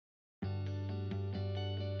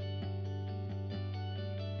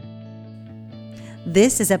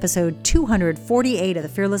This is episode 248 of the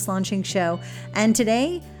Fearless Launching Show. And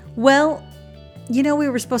today, well, we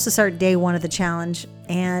were supposed to start day one of the challenge,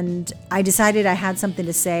 and I decided I had something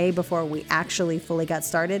to say before we actually fully got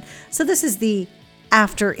started. So this is the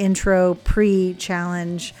after intro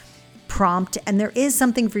pre-challenge prompt, and there is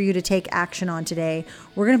something for you to take action on today.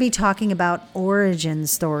 We're going to be talking about origin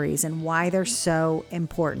stories and why they're so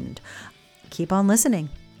important. Keep on listening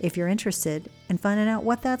if you're interested in finding out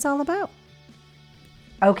what that's all about.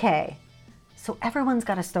 Okay, so everyone's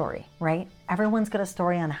got a story, right? Everyone's got a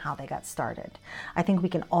story on how they got started. I think we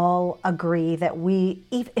can all agree that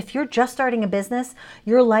if you're just starting a business,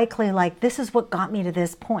 you're likely like, this is what got me to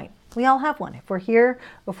this point. We all have one. If we're here,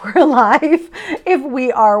 if we're alive, if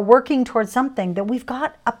we are working towards something, that we've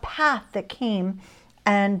got a path that came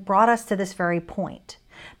and brought us to this very point.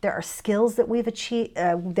 There are skills that we've achieved,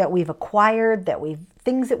 that we've acquired,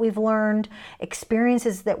 things that we've learned,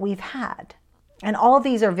 experiences that we've had. And all of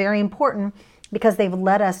these are very important because they've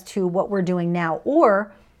led us to what we're doing now.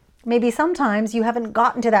 Or maybe sometimes you haven't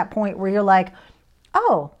gotten to that point where you're like,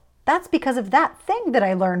 oh, that's because of that thing that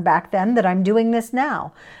I learned back then that I'm doing this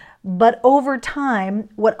now. But over time,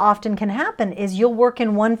 what often can happen is you'll work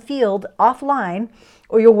in one field offline,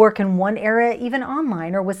 or you'll work in one area even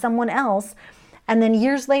online or with someone else. And then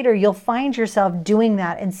years later, you'll find yourself doing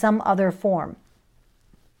that in some other form.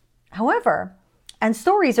 However, and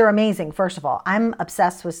stories are amazing, first of all. I'm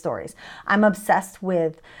obsessed with stories. I'm obsessed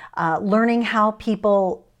with learning how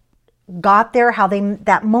people got there,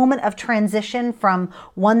 that moment of transition from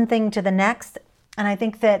one thing to the next. And I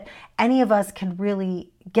think that any of us can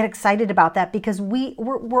really get excited about that because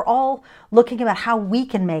we're all looking about how we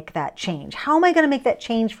can make that change. How am I going to make that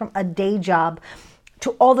change from a day job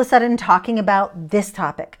to all of a sudden talking about this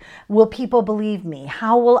topic? Will people believe me?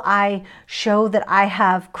 How will I show that I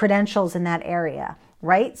have credentials in that area,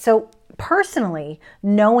 right? So personally,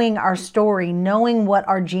 knowing our story, knowing what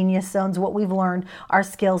our genius zones, what we've learned, our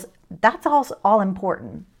skills, that's all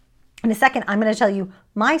important. In a second, I'm going to tell you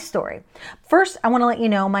my story. First, I want to let you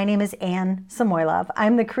know my name is Anne Samoilov.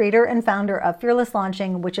 I'm the creator and founder of Fearless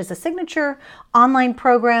Launching, which is a signature online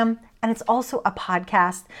program, and it's also a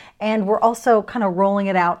podcast. And we're also kind of rolling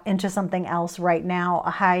it out into something else right now, a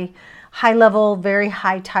high level, very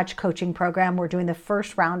high touch coaching program. We're doing the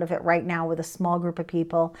first round of it right now with a small group of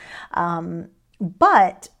people.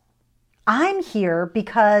 But I'm here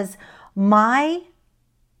because my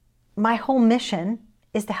whole mission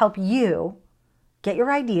is to help you get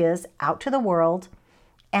your ideas out to the world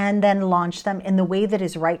and then launch them in the way that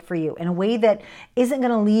is right for you, in a way that isn't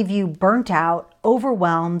going to leave you burnt out,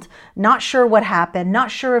 overwhelmed, not sure what happened,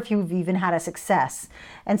 not sure if you've even had a success.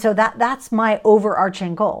 And so that's my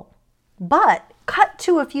overarching goal. But cut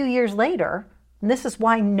to a few years later, and this is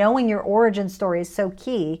why knowing your origin story is so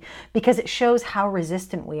key, because it shows how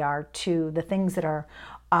resistant we are to the things that are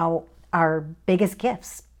our biggest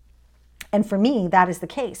gifts. And for me, that is the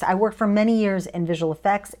case. I worked for many years in visual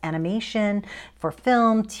effects, animation, for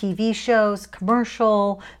film, TV shows,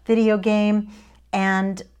 commercial, video game,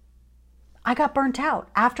 and I got burnt out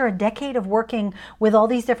after a decade of working with all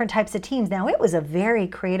these different types of teams. Now, it was a very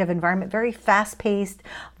creative environment, very fast-paced,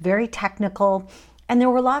 very technical, and there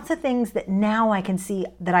were lots of things that now I can see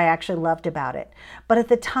that I actually loved about it. But at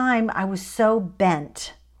the time, I was so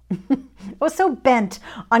bent. I was so bent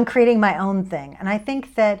on creating my own thing. And I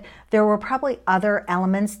think that there were probably other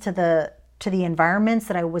elements to the environments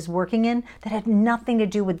that I was working in that had nothing to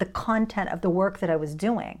do with the content of the work that I was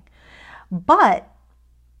doing. And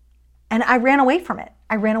I ran away from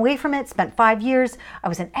it. Spent 5 years. I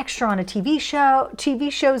was an extra on a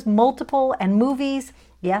TV shows, multiple, and movies.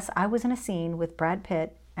 Yes, I was in a scene with Brad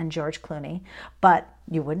Pitt and George Clooney, but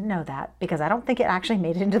you wouldn't know that because I don't think it actually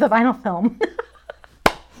made it into the final film.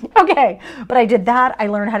 Okay, but I did that. I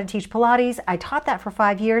learned how to teach Pilates. I taught that for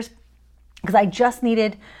 5 years because I just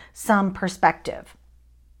needed some perspective.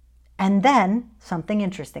 And then something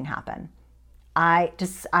interesting happened. I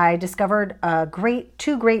discovered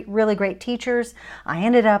two really great teachers. I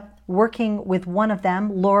ended up working with one of them,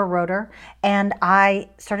 Laura Roeder, and I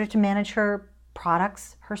started to manage her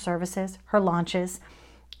products, her services, her launches,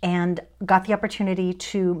 and got the opportunity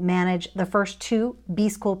to manage the first 2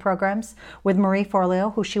 B-School programs with Marie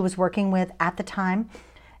Forleo, who she was working with at the time.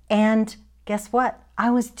 And guess what? I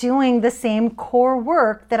was doing the same core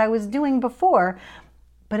work that I was doing before,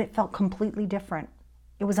 but it felt completely different.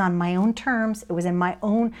 It was on my own terms. It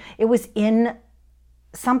was in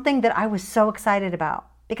something that I was so excited about,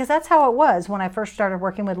 because that's how it was when I first started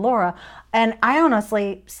working with Laura. And I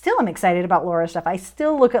honestly still am excited about Laura's stuff. I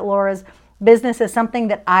still look at Laura's business as something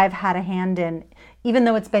that I've had a hand in, even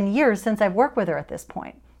though it's been years since I've worked with her at this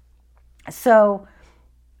point. So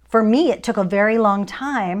for me, it took a very long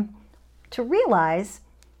time to realize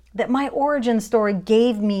that my origin story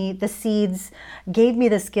gave me the seeds, gave me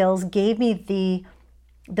the skills, gave me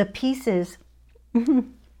the pieces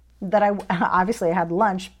that I obviously had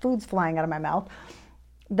lunch, food's flying out of my mouth,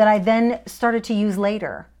 that I then started to use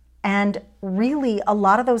later. And really, a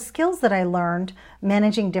lot of those skills that I learned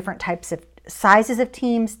managing different types of sizes of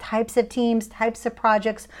teams, types of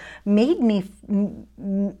projects, gave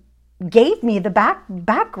me the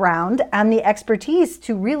background and the expertise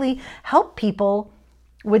to really help people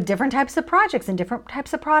with different types of projects and different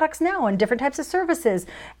types of products now and different types of services,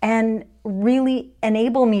 and really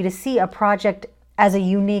enable me to see a project as a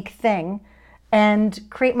unique thing and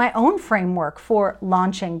create my own framework for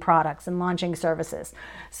launching products and launching services.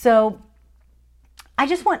 So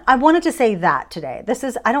I wanted to say that today.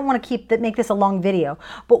 I don't want to make this a long video,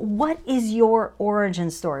 but what is your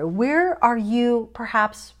origin story? Where are you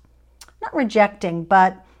perhaps not rejecting,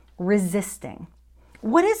 but resisting?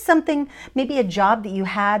 What is something, maybe a job that you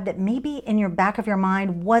had that maybe in your back of your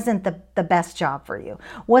mind wasn't the best job for you,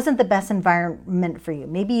 wasn't the best environment for you?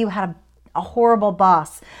 Maybe you had a horrible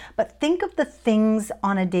boss, but think of the things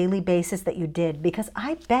on a daily basis that you did, because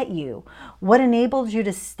I bet you what enabled you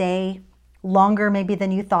to stay longer maybe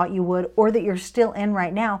than you thought you would, or that you're still in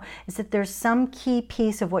right now, is that there's some key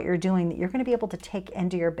piece of what you're doing that you're going to be able to take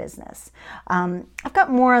into your business. I've got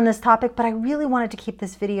more on this topic, but I really wanted to keep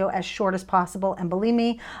this video as short as possible. And believe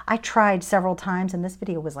me, I tried several times and this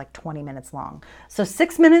video was like 20 minutes long. So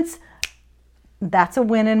 6 minutes, that's a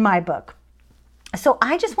win in my book. So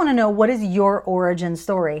I just want to know, what is your origin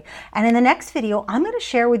story? And in the next video, I'm going to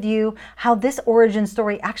share with you how this origin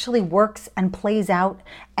story actually works and plays out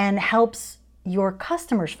and helps your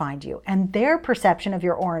customers find you and their perception of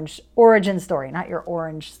your origin story, not your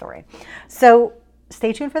orange story. So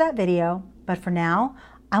stay tuned for that video. But for now,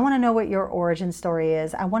 I want to know what your origin story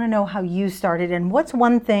is. I want to know how you started and what's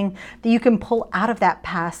one thing that you can pull out of that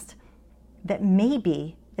past that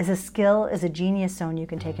maybe is a skill, is a genius zone you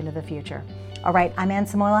can take into the future. All right, I'm Anne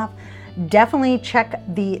Samoilov. Definitely check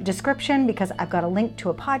the description because I've got a link to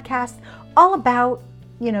a podcast all about,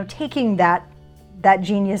 taking that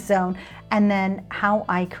genius zone and then how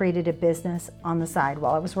I created a business on the side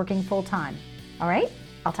while I was working full time. All right,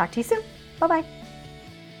 I'll talk to you soon. Bye-bye.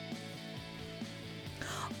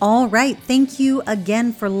 All right, thank you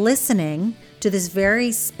again for listening to this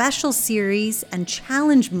very special series and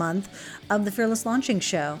challenge month of the Fearless Launching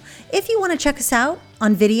Show. If you want to check us out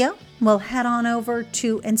on video, well, head on over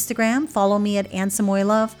to Instagram, follow me at Anne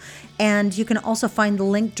Samoilov, and you can also find the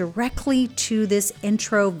link directly to this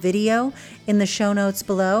intro video in the show notes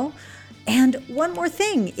below. And one more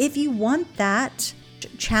thing, if you want that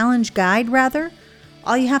challenge guide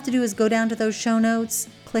all you have to do is go down to those show notes,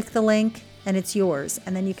 click the link, and it's yours.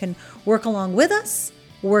 And then you can work along with us,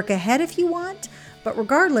 work ahead if you want, but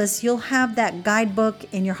regardless, you'll have that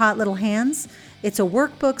guidebook in your hot little hands. It's a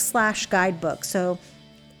workbook / guidebook. So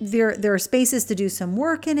there are spaces to do some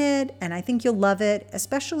work in it, and I think you'll love it,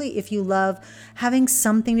 especially if you love having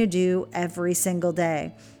something to do every single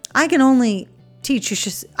day. I can only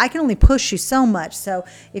push you so much. So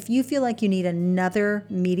if you feel like you need another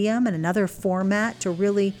medium and another format to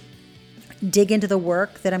really dig into the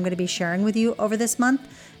work that I'm going to be sharing with you over this month,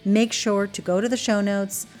 make sure to go to the show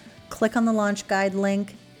notes, click on the launch guide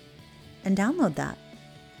link, and download that.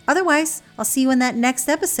 Otherwise, I'll see you in that next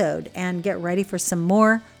episode and get ready for some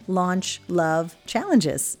more launch love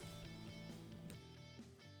challenges.